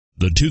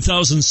The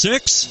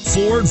 2006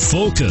 Ford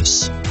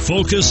Focus.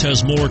 Focus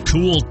has more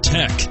cool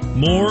tech,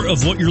 more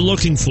of what you're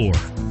looking for.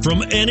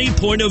 From any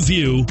point of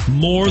view,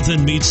 more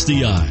than meets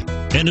the eye,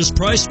 and is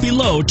priced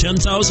below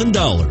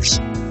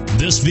 $10,000.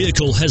 This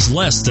vehicle has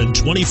less than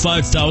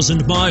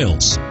 25,000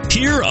 miles.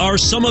 Here are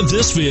some of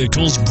this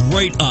vehicle's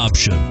great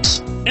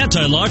options: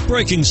 anti-lock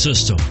braking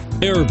system,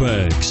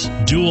 airbags,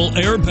 dual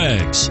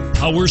airbags,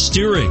 power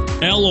steering,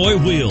 alloy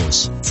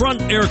wheels,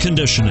 front air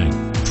conditioning,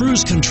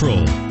 cruise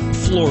control,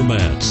 floor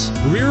mats,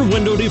 rear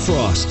window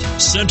defrost,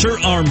 center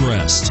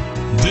armrest.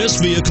 This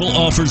vehicle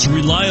offers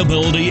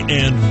reliability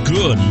and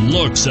good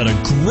looks at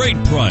a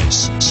great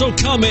price. So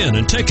come in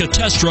and take a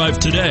test drive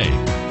today.